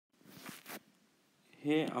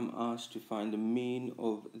here I'm asked to find the mean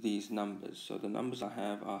of these numbers. So the numbers I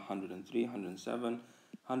have are 103, 107,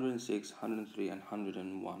 106, 103 and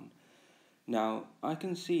 101. Now I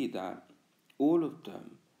can see that all of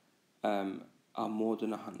them are more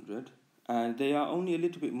than 100, and they are only a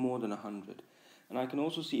little bit more than 100. And I can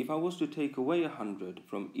also see if I was to take away 100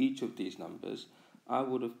 from each of these numbers, I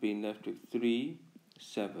would have been left with 3,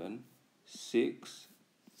 7, 6,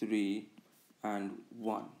 3 and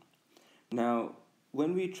 1. Now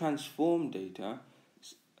when we transform data,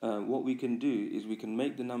 what we can do is we can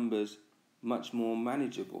make the numbers much more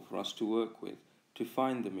manageable for us to work with, to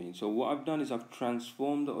find the mean. So what I've done is I've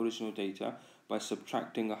transformed the original data by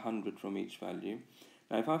subtracting 100 from each value.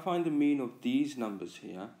 Now if I find the mean of these numbers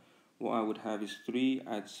here, what I would have is 3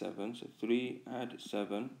 add 7, so 3 add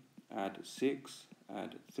 7, add 6,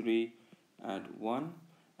 add 3, add 1,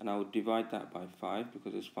 and I would divide that by 5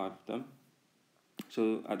 because there's 5 of them.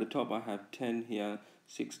 So at the top I have 10 here,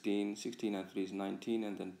 16, 16 and 3 is 19,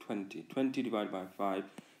 and then 20. 20 divided by 5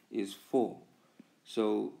 is 4.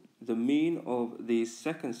 So the mean of the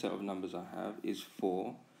second set of numbers I have is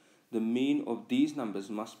 4. The mean of these numbers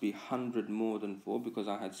must be 100 more than 4 because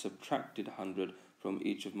I had subtracted 100 from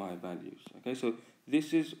each of my values. Okay, so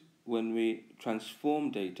this is when we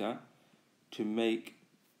transform data to make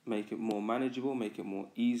it more manageable, make it more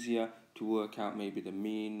easier to work out maybe the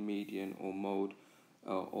mean, median or mode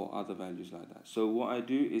or other values like that. So what I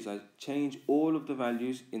do is I change all of the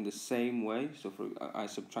values in the same way. So I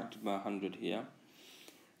subtracted my 100 here,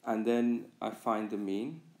 and then I find the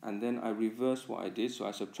mean, and then I reverse what I did. So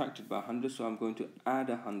I subtracted by 100, so I'm going to add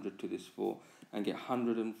 100 to this 4 and get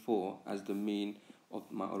 104 as the mean of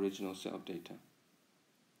my original set of data.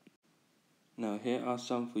 Now here are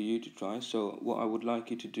some for you to try. So what I would like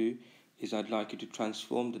you to do is I'd like you to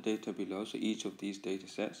transform the data below, so each of these data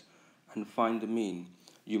sets, and find the mean.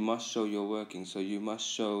 You must show your working, so you must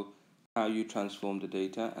show how you transformed the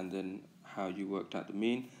data and then how you worked out the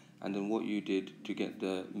mean, and then what you did to get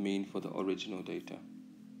the mean for the original data.